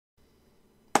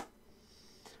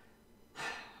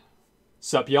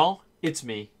Sup, y'all? It's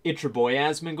me. It's your boy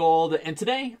Asmongold, and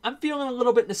today I'm feeling a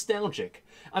little bit nostalgic.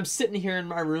 I'm sitting here in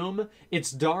my room.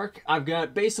 It's dark. I've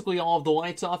got basically all of the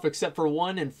lights off except for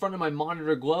one in front of my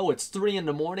monitor glow. It's 3 in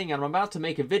the morning, and I'm about to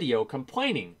make a video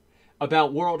complaining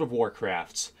about World of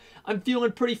Warcraft. I'm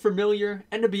feeling pretty familiar,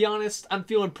 and to be honest, I'm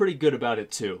feeling pretty good about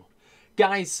it too.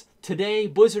 Guys, today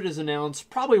Blizzard has announced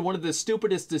probably one of the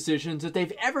stupidest decisions that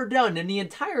they've ever done in the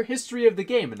entire history of the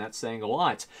game, and that's saying a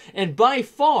lot. And by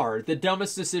far, the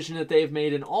dumbest decision that they've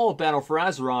made in all of Battle for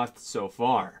Azeroth so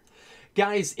far.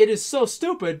 Guys, it is so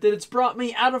stupid that it's brought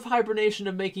me out of hibernation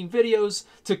of making videos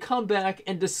to come back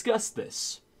and discuss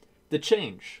this. The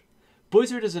change.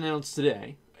 Blizzard has announced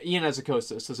today, Ian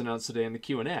Azakostas has announced today in the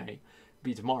Q&A,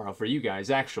 be tomorrow for you guys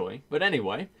actually, but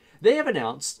anyway, they have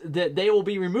announced that they will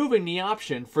be removing the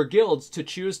option for guilds to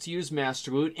choose to use Master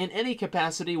Loot in any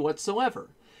capacity whatsoever.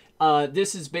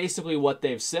 This is basically what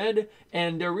they've said,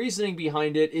 and their reasoning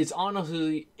behind it is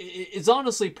honestly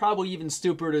probably even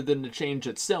stupider than the change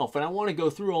itself, and I want to go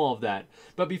through all of that.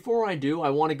 But before I do, I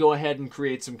want to go ahead and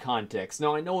create some context.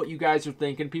 Now, I know what you guys are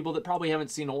thinking. People that probably haven't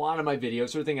seen a lot of my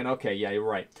videos are thinking, okay, yeah, you're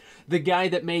right. The guy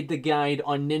that made the guide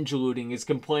on ninja looting is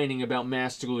complaining about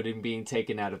Master Looting being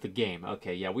taken out of the game.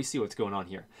 Okay, yeah, we see what's going on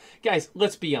here. Guys,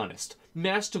 let's be honest.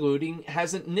 Ninja looting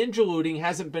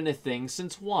hasn't been a thing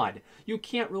since WoD. You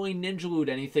can't really ninja loot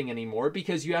anything anymore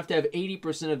because you have to have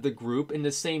 80% of the group in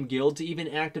the same guild to even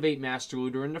activate Master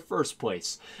Looter in the first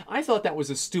place. I thought that was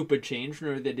a stupid change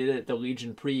whenever they did it at the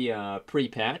Legion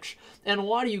pre-patch, and a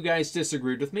lot of you guys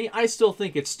disagreed with me. I still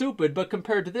think it's stupid, but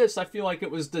compared to this, I feel like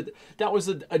that was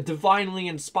a divinely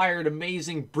inspired,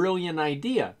 amazing, brilliant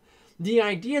idea. The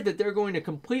idea that they're going to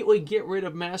completely get rid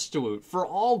of Master Loot for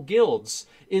all guilds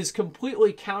is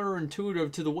completely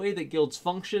counterintuitive to the way that guilds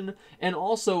function, and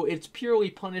also it's purely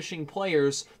punishing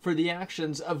players for the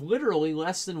actions of literally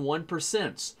less than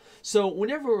 1%. So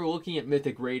whenever we're looking at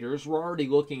Mythic Raiders, we're already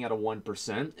looking at a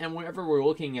 1%, and whenever we're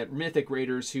looking at Mythic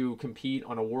Raiders who compete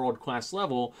on a world-class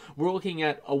level, we're looking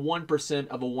at a 1%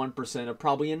 of a 1% of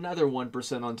probably another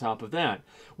 1% on top of that.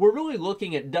 We're really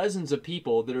looking at dozens of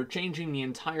people that are changing the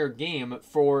entire game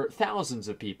for thousands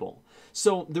of people.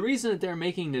 So the reason that they're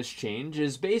making this change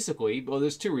is basically, well,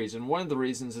 there's two reasons. One of the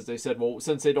reasons is they said, well,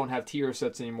 since they don't have tier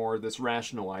sets anymore, this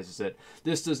rationalizes it.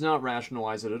 This does not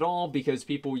rationalize it at all because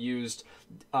people used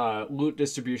loot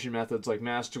distribution methods like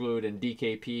Master Loot and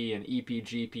DKP and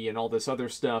EPGP and all this other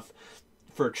stuff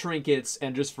for trinkets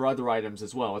and just for other items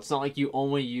as well. It's not like you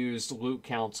only used Loot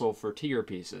Council for tier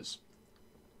pieces.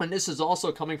 And this is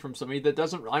also coming from somebody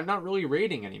that I'm not really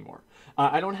raiding anymore.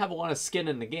 I don't have a lot of skin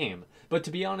in the game. But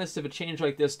to be honest, if a change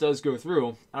like this does go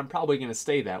through, I'm probably going to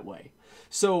stay that way.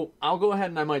 So I'll go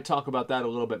ahead and I might talk about that a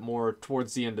little bit more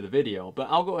towards the end of the video. But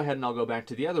I'll go ahead and I'll go back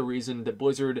to the other reason that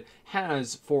Blizzard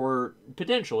has for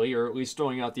potentially, or at least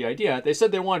throwing out the idea. They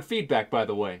said they want feedback, by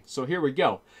the way. So here we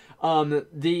go.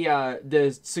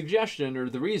 The suggestion, or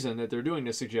the reason that they're doing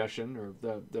this suggestion, or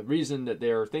the reason that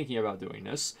they're thinking about doing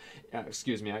this,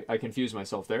 excuse me, I confused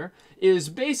myself there, is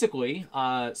basically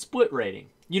split rating.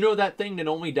 You know that thing that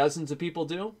only dozens of people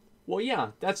do? Well,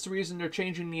 yeah, that's the reason they're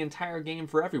changing the entire game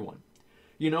for everyone.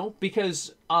 You know,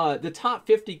 because the top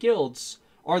 50 guilds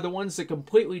are the ones that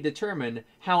completely determine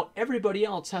how everybody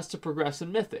else has to progress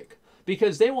in Mythic.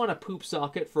 Because they want to poop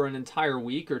socket for an entire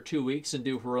week or 2 weeks and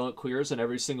do heroic clears on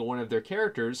every single one of their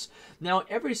characters. Now,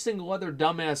 every single other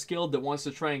dumbass guild that wants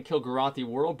to try and kill Garathi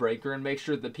Worldbreaker and make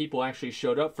sure that people actually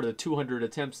showed up for the 200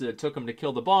 attempts that it took them to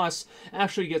kill the boss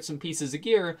actually get some pieces of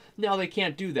gear, now they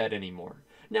can't do that anymore.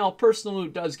 Now, personal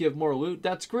loot does give more loot.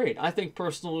 That's great. I think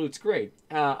personal loot's great.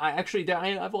 I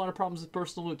have a lot of problems with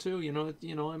personal loot too. You know,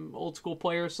 I'm an old school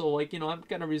player, so like, I'm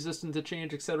kind of resistant to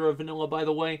change, etc. Vanilla, by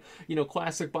the way.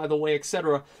 Classic, by the way,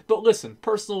 etc. But listen,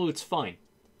 personal loot's fine.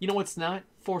 You know what's not?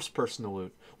 Forced personal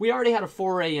loot. We already had a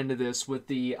foray into this with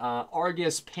the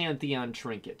Argus Pantheon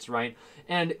trinkets, right?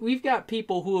 And we've got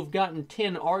people who have gotten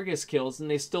 10 Argus kills and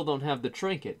they still don't have the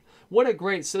trinket. What a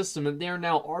great system, and they're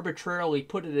now arbitrarily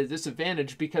put at a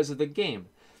disadvantage because of the game.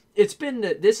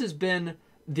 This has been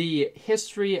the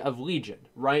history of Legion,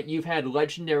 right? You've had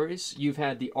legendaries, you've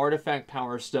had the artifact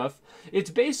power stuff.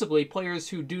 It's basically players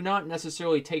who do not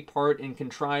necessarily take part in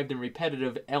contrived and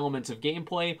repetitive elements of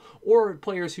gameplay, or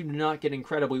players who do not get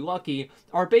incredibly lucky,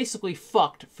 are basically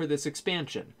fucked for this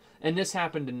expansion. And this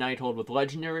happened in Nighthold with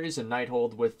legendaries and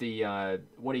Nighthold with the,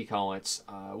 what do you call it,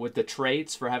 with the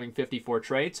traits for having 54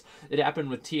 traits. It happened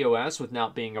with TOS with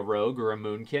not being a rogue or a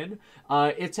moonkin.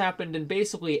 It's happened in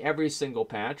basically every single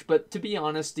patch, but to be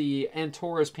honest, the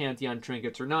Antorus Pantheon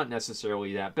trinkets are not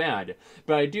necessarily that bad.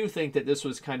 But I do think that this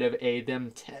was kind of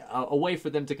a way for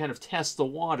them to kind of test the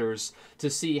waters to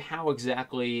see how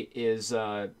exactly is,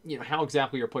 how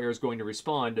exactly your player is going to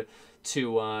respond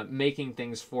to making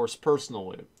things force personal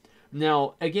loot.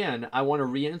 Now, again, I want to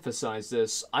re-emphasize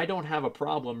this. I don't have a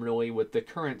problem, really, with the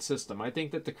current system. I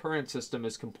think that the current system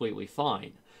is completely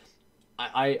fine.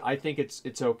 I think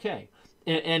it's okay.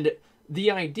 And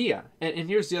the idea, and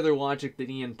here's the other logic that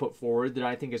Ian put forward that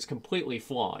I think is completely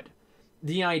flawed.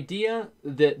 The idea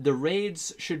that the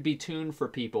raids should be tuned for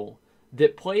people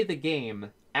that play the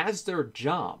game as their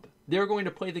job. They're going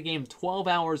to play the game 12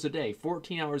 hours a day,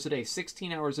 14 hours a day,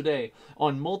 16 hours a day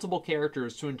on multiple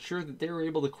characters to ensure that they're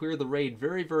able to clear the raid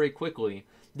very, very quickly.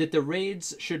 That the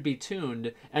raids should be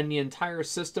tuned and the entire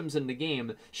systems in the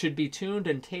game should be tuned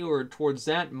and tailored towards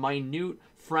that minute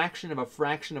fraction of a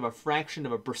fraction of a fraction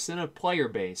of a percent of player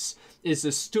base is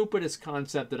the stupidest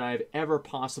concept that I've ever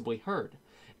possibly heard.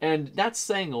 And that's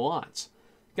saying a lot.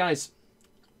 Guys,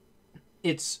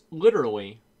 it's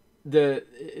literally...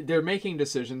 they're making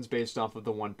decisions based off of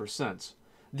the 1%.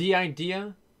 The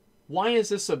idea, why is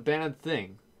this a bad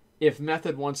thing if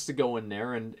Method wants to go in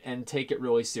there and take it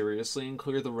really seriously and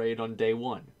clear the raid on day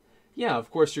one? Yeah, of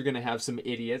course you're going to have some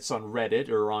idiots on Reddit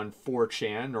or on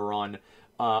 4chan or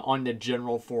on the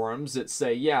general forums that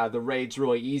say, yeah, the raid's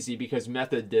really easy because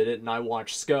Method did it and I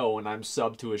watch Sko and I'm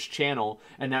subbed to his channel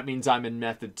and that means I'm in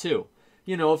Method too.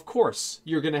 You know, of course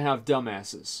you're going to have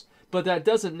dumbasses. But that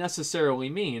doesn't necessarily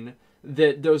mean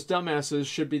that those dumbasses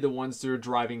should be the ones that are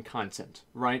driving content,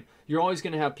 right? You're always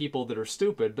going to have people that are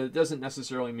stupid, but it doesn't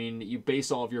necessarily mean that you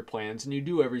base all of your plans and you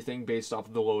do everything based off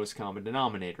of the lowest common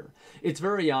denominator. It's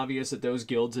very obvious that those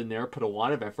guilds in there put a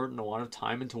lot of effort and a lot of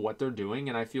time into what they're doing,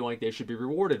 and I feel like they should be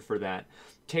rewarded for that.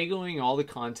 Tailoring all the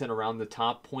content around the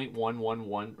top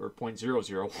 0.111 or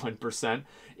 0.001%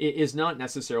 is not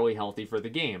necessarily healthy for the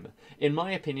game. In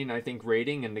my opinion, I think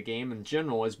raiding and the game in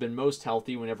general has been most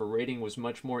healthy whenever raiding was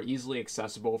much more easily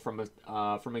accessible from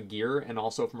a gear and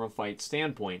also from a fight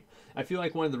standpoint. I feel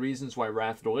like one of the reasons why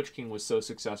Wrath of the Lich King was so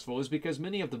successful is because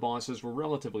many of the bosses were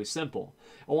relatively simple.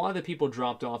 A lot of the people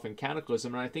dropped off in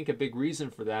Cataclysm, and I think a big reason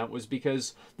for that was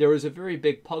because there was a very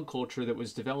big pug culture that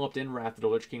was developed in Wrath of the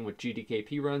Lich King with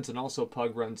GDKP runs and also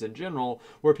pug runs in general,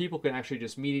 where people could actually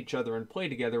just meet each other and play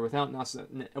together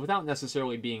without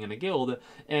necessarily being in a guild.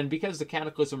 And because the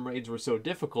Cataclysm raids were so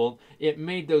difficult, it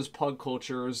made those pug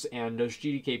cultures and those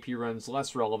GDKP runs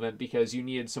less relevant because you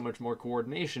needed so much more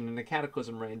coordination in the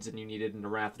Cataclysm raids than you needed in the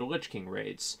Wrath of the Lich King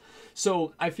raids.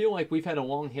 So I feel like we've had a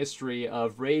long history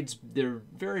of raids that are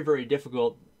very, very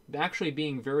difficult actually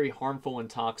being very harmful and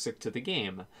toxic to the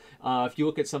game. If you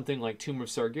look at something like Tomb of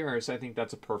Sargeras, I think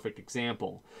that's a perfect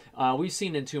example. We've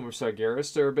seen in Tomb of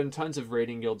Sargeras, there have been tons of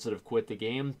raiding guilds that have quit the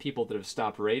game, people that have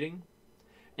stopped raiding,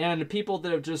 and people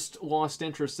that have just lost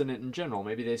interest in it in general.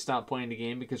 Maybe they stopped playing the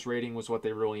game because raiding was what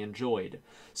they really enjoyed.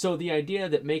 So the idea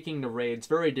that making the raids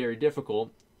very, very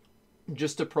difficult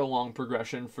just to prolong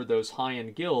progression for those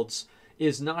high-end guilds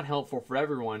is not helpful for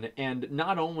everyone, and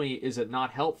not only is it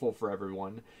not helpful for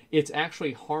everyone, it's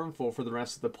actually harmful for the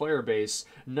rest of the player base,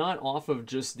 not off of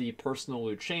just the personal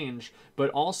loot change, but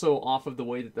also off of the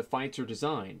way that the fights are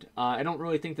designed. I don't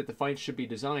really think that the fights should be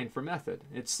designed for Method.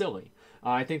 It's silly.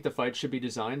 I think the fights should be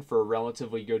designed for a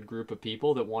relatively good group of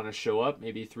people that want to show up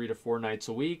maybe 3 to 4 nights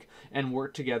a week and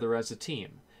work together as a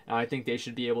team. I think they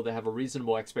should be able to have a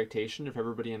reasonable expectation if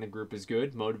everybody in the group is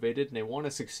good, motivated, and they want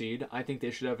to succeed. I think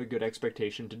they should have a good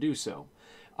expectation to do so.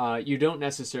 You don't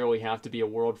necessarily have to be a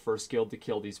world-first guild to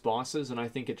kill these bosses, and I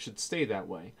think it should stay that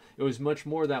way. It was much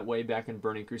more that way back in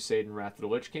Burning Crusade and Wrath of the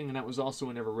Lich King, and that was also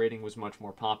whenever raiding was much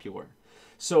more popular.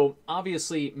 So,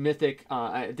 obviously, Mythic,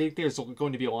 I think there's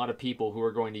going to be a lot of people who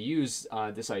are going to use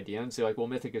this idea and say, like, well,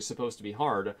 Mythic is supposed to be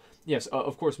hard. Yes,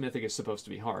 of course Mythic is supposed to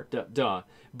be hard, duh.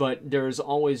 But there's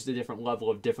always the different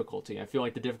level of difficulty. I feel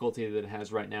like the difficulty that it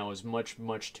has right now is much,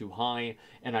 much too high,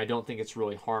 and I don't think it's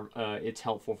really it's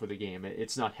helpful for the game.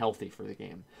 It's not healthy for the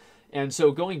game. And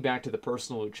so going back to the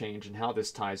personal loot change and how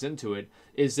this ties into it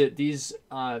is that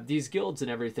these guilds and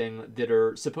everything that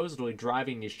are supposedly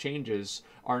driving these changes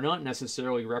are not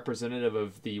necessarily representative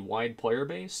of the wide player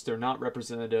base. They're not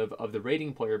representative of the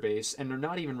rating player base, and they're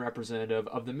not even representative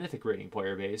of the mythic rating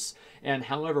player base. And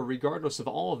however, regardless of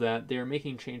all of that, they are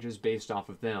making changes based off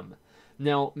of them.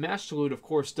 Now, Master Loot, of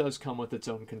course, does come with its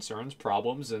own concerns,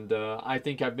 problems, and I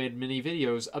think I've made many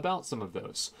videos about some of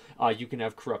those. You can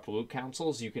have corrupt loot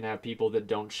councils, you can have people that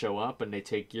don't show up and they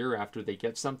take gear after they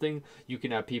get something, you can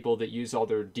have people that use all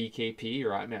their DKP,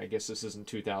 or I mean, I guess this isn't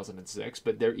 2006,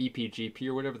 but their EPGP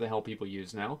or whatever the hell people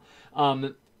use now.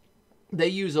 They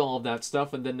use all of that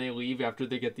stuff and then they leave after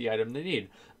they get the item they need.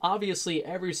 Obviously,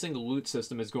 every single loot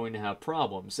system is going to have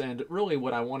problems, and really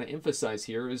what I want to emphasize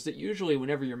here is that usually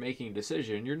whenever you're making a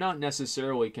decision, you're not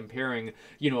necessarily comparing,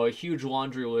 a huge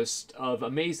laundry list of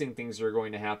amazing things that are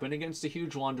going to happen against a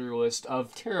huge laundry list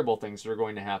of terrible things that are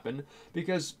going to happen,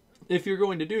 because if you're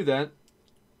going to do that,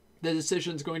 the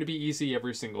decision's going to be easy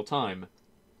every single time.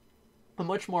 A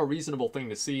much more reasonable thing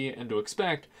to see and to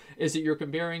expect is that you're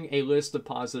comparing a list of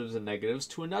positives and negatives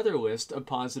to another list of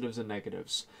positives and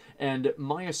negatives. And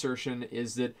my assertion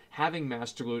is that having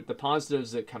Master Loot, the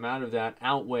positives that come out of that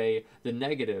outweigh the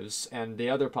negatives and the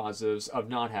other positives of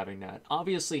not having that.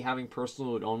 Obviously, having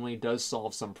personal loot only does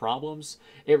solve some problems.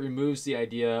 It removes the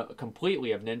idea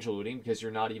completely of ninja looting because you're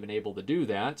not even able to do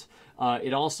that.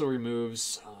 It also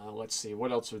removes, let's see,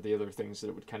 what else are the other things that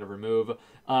it would kind of remove?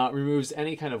 Removes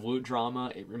any kind of loot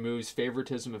drama. It removes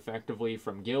favoritism effectively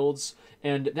from guilds,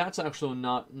 and that's actually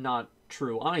not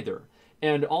true either.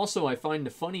 And also, I find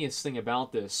the funniest thing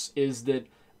about this is that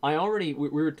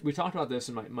we talked about this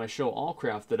in my show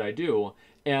Allcraft that I do,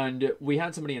 and we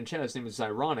had somebody in chat. His name is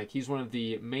Ironic. He's one of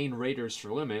the main raiders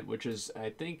for Limit, which is, I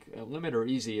think, Limit or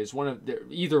Easy is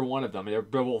either one of them. They're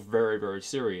both very, very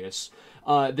serious.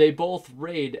 They both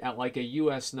raid at like a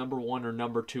US #1 or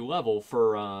 #2 level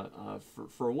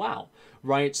for WoW,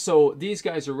 right? So these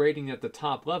guys are raiding at the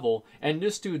top level, and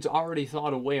this dude's already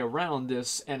thought a way around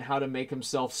this and how to make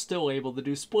himself still able to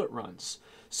do split runs.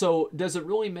 So does it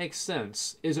really make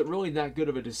sense? Is it really that good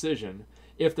of a decision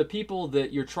if the people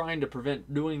that you're trying to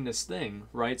prevent doing this thing,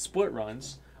 right, split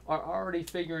runs, are already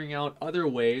figuring out other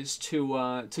ways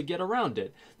to get around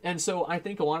it? And so I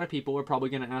think a lot of people are probably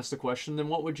going to ask the question, then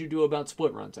what would you do about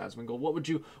split runs, Asmongold?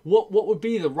 What would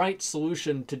be the right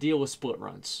solution to deal with split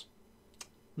runs?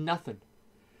 Nothing.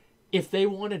 If they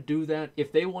want to do that,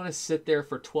 if they want to sit there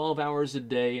for 12 hours a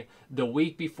day, the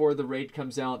week before the raid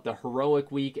comes out, the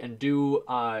heroic week, and do,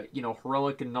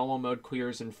 heroic and normal mode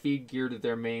clears and feed gear to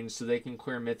their mains so they can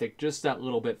clear mythic just that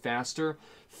little bit faster,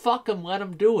 fuck them, let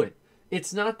them do it.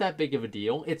 It's not that big of a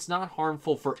deal. It's not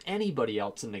harmful for anybody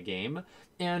else in the game.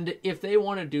 And if they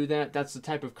want to do that, that's the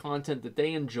type of content that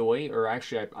they enjoy, or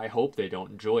actually I hope they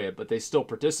don't enjoy it, but they still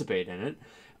participate in it.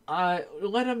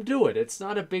 Let them do it. It's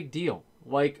not a big deal.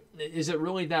 Like, is it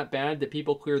really that bad that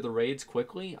people clear the raids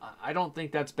quickly? I don't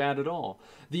think that's bad at all.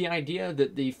 The idea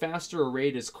that the faster a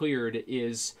raid is cleared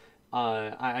is,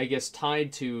 I guess,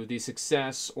 tied to the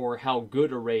success or how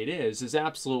good a raid is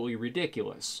absolutely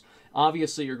ridiculous.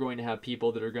 Obviously, you're going to have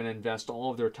people that are going to invest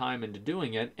all of their time into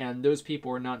doing it, and those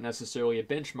people are not necessarily a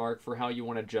benchmark for how you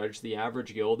want to judge the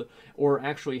average guild, or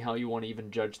actually how you want to even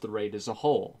judge the raid as a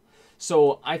whole.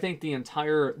 So I think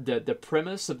the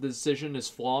premise of the decision is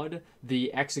flawed,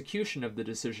 the execution of the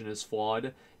decision is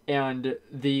flawed, and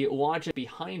the logic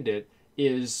behind it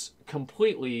is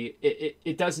completely,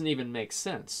 it doesn't even make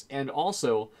sense. And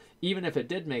also, even if it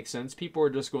did make sense, people are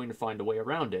just going to find a way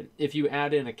around it. If you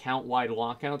add in account-wide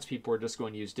lockouts, people are just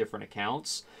going to use different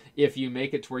accounts. If you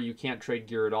make it to where you can't trade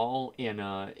gear at all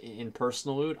in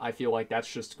personal loot, I feel like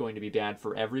that's just going to be bad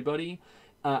for everybody.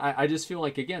 I just feel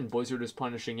like, again, Blizzard is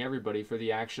punishing everybody for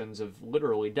the actions of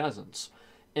literally dozens.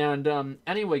 And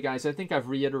anyway, guys, I think I've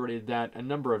reiterated that a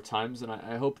number of times, and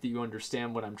I hope that you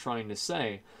understand what I'm trying to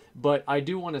say. But I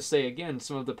do want to say, again,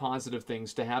 some of the positive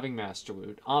things to having Master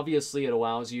Loot. Obviously, it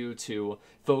allows you to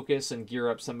focus and gear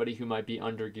up somebody who might be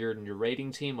under-geared in your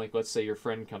raiding team. Like, let's say your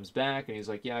friend comes back, and he's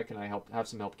like, yeah, can I have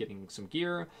some help getting some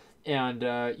gear? And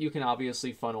you can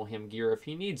obviously funnel him gear if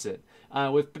he needs it.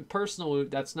 With personal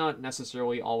loot, that's not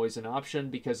necessarily always an option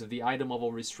because of the item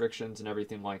level restrictions and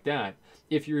everything like that.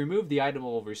 If you remove the item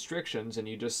level restrictions and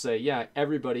you just say, yeah,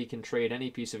 everybody can trade any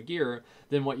piece of gear,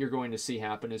 then what you're going to see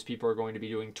happen is people are going to be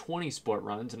doing 20 split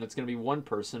runs, and it's going to be one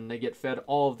person, and they get fed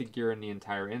all of the gear in the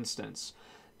entire instance.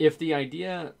 If the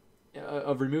idea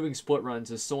of removing split runs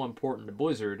is so important to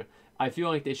Blizzard, I feel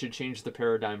like they should change the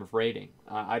paradigm of raiding.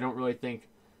 I don't really think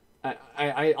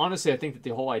I honestly, I think that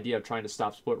the whole idea of trying to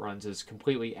stop split runs is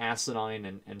completely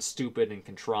asinine and stupid and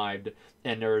contrived,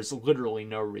 and there's literally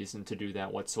no reason to do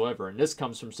that whatsoever. And this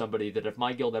comes from somebody that if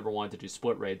my guild ever wanted to do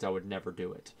split raids, I would never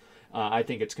do it. I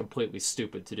think it's completely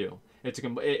stupid to do.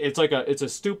 It's a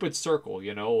stupid circle,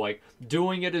 you know, like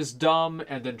doing it is dumb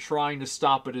and then trying to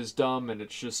stop it is dumb, and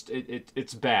it's just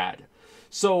it's bad.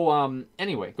 So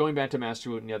anyway, going back to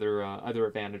Master Loot and the other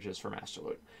advantages for Master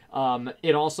Loot.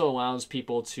 It also allows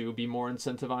people to be more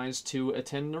incentivized to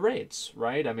attend the raids,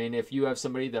 right? I mean, if you have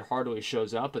somebody that hardly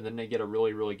shows up and then they get a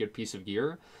really, really good piece of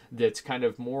gear that's kind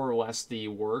of more or less the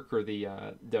work or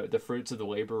the fruits of the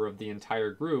labor of the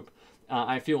entire group,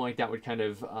 I feel like that would kind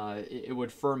of, it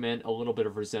would ferment a little bit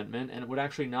of resentment, and it would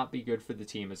actually not be good for the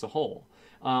team as a whole.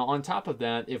 On top of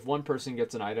that, if one person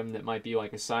gets an item that might be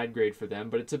like a side grade for them,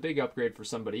 but it's a big upgrade for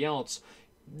somebody else,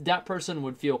 that person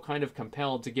would feel kind of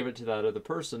compelled to give it to that other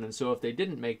person. And so if they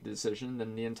didn't make the decision,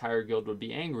 then the entire guild would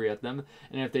be angry at them.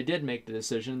 And if they did make the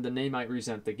decision, then they might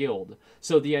resent the guild.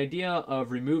 So the idea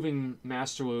of removing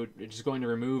Master Loot, which is going to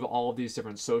remove all of these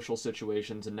different social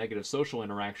situations and negative social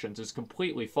interactions, is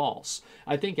completely false.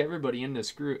 I think everybody in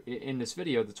this group, in this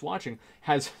video that's watching,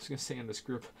 has, I was going to say in this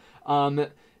group,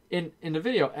 in the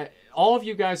video, all of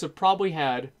you guys have probably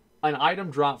had an item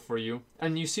drop for you,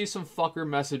 and you see some fucker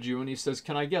message you, and he says,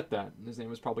 "Can I get that?" And his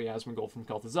name is probably Asmongold from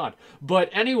Kel'Thuzad. But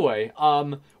anyway,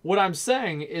 what I'm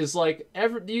saying is, like,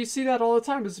 do you see that all the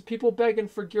time? Is people begging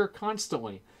for gear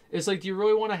constantly? It's like, do you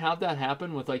really want to have that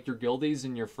happen with, like, your guildies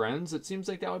and your friends? It seems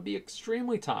like that would be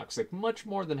extremely toxic, much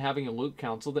more than having a loot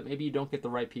council that maybe you don't get the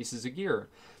right pieces of gear.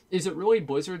 Is it really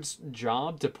Blizzard's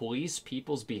job to police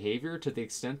people's behavior to the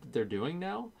extent that they're doing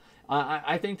now?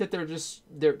 I think that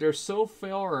they're so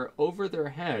far over their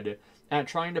head at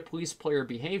trying to police player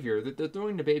behavior that they're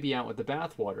throwing the baby out with the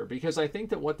bathwater. Because I think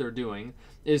that what they're doing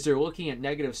is they're looking at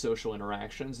negative social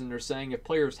interactions, and they're saying if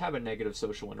players have a negative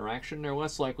social interaction, they're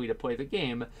less likely to play the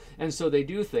game. And so they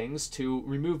do things to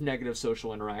remove negative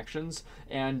social interactions,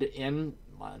 and in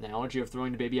analogy of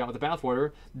throwing the baby out with the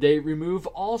bathwater, they remove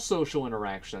all social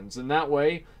interactions, and that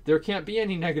way there can't be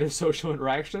any negative social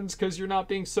interactions because you're not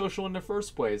being social in the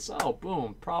first place. Oh,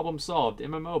 boom, problem solved.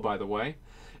 MMO, by the way.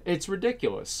 It's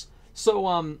ridiculous. So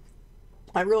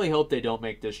I really hope they don't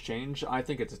make this change. I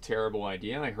think it's a terrible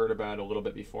idea. I heard about it a little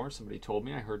bit before. Somebody told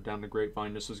me. I heard down the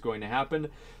grapevine this was going to happen.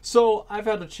 So I've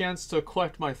had a chance to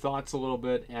collect my thoughts a little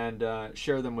bit and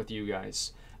share them with you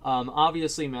guys.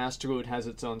 Obviously, Master Loot has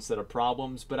its own set of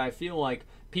problems, but I feel like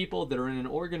people that are in an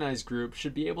organized group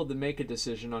should be able to make a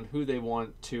decision on who they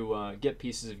want to get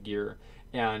pieces of gear,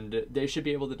 and they should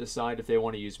be able to decide if they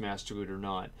want to use Master Loot or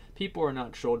not. People are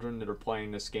not children that are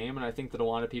playing this game, and I think that a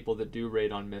lot of people that do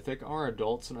raid on Mythic are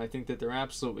adults, and I think that they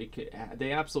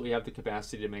absolutely have the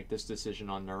capacity to make this decision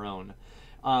on their own.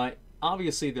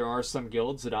 Obviously, there are some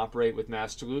guilds that operate with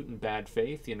Master Loot in bad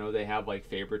faith. You know, they have, like,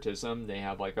 favoritism. They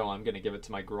have, like, oh, I'm going to give it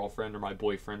to my girlfriend or my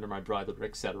boyfriend or my brother,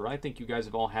 etc. I think you guys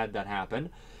have all had that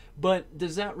happen. But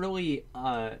does that really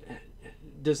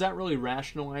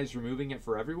rationalize removing it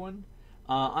for everyone?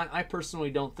 I personally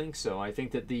don't think so. I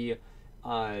think that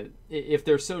if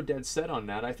they're so dead set on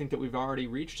that, I think that we've already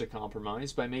reached a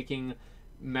compromise by making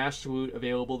Master Loot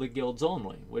available to guilds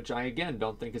only, which I, again,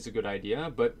 don't think is a good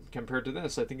idea, but compared to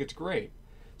this, I think it's great.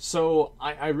 So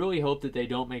I really hope that they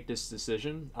don't make this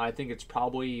decision. I think it's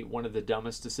probably one of the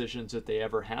dumbest decisions that they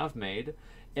ever have made,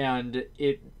 and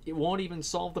it won't even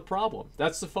solve the problem.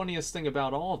 That's the funniest thing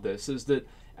about all of this, is that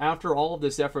after all of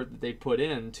this effort that they put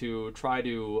in to try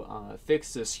to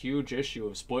fix this huge issue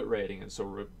of split raiding, and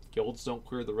so guilds don't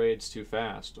clear the raids too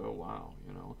fast. Oh, wow,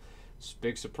 you know. It's a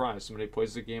big surprise. Somebody who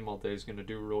plays the game all day is going to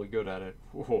do really good at it.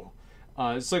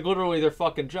 It's like literally their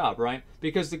fucking job, right?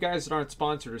 Because the guys that aren't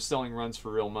sponsored are selling runs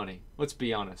for real money. Let's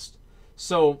be honest.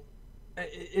 So,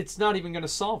 it's not even going to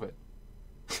solve it.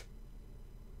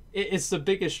 It's the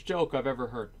biggest joke I've ever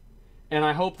heard. And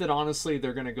I hope that, honestly,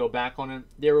 they're going to go back on it.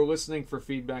 They were listening for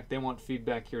feedback. They want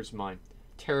feedback. Here's mine.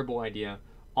 Terrible idea.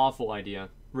 Awful idea.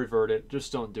 Revert it.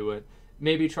 Just don't do it.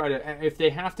 Maybe try to... If they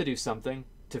have to do something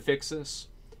to fix this...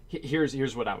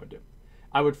 Here's what I would do.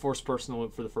 I would force personal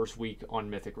loot for the first week on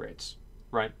Mythic raids,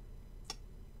 right?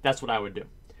 That's what I would do.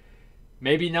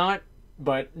 Maybe not,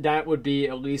 but that would be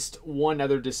at least one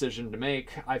other decision to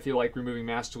make. I feel like removing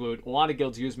Master Loot. A lot of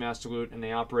guilds use Master Loot and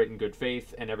they operate in good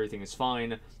faith and everything is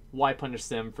fine. Why punish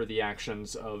them for the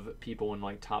actions of people in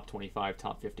like top 25,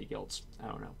 top 50 guilds? I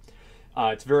don't know.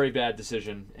 It's a very bad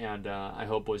decision, and I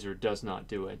hope Blizzard does not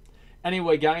do it.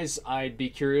 Anyway, guys, I'd be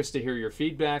curious to hear your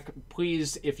feedback.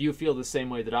 Please, if you feel the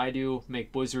same way that I do,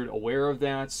 make Blizzard aware of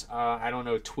that. I don't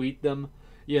know, tweet them.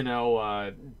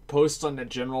 post on the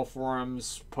general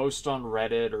forums, post on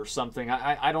Reddit or something.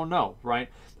 I don't know, right?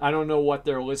 I don't know what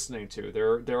they're listening to.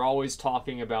 They're always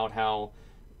talking about how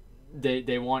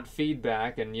they want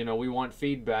feedback, and we want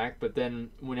feedback, but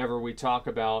then whenever we talk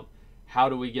about how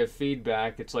do we give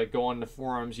feedback, it's like, go on the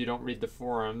forums, you don't read the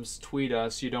forums, tweet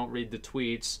us, you don't read the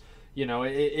tweets.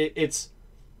 It's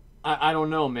I don't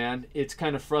know, man. It's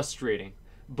kind of frustrating,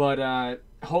 but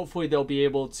hopefully they'll be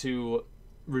able to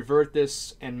revert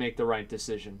this and make the right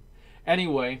decision.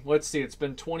 Anyway, let's see. It's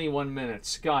been 21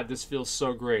 minutes. God, this feels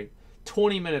so great.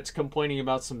 20 minutes complaining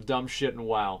about some dumb shit, and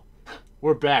wow.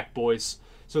 We're back, boys.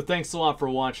 So thanks a lot for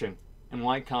watching, and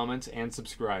like, comment, and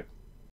subscribe.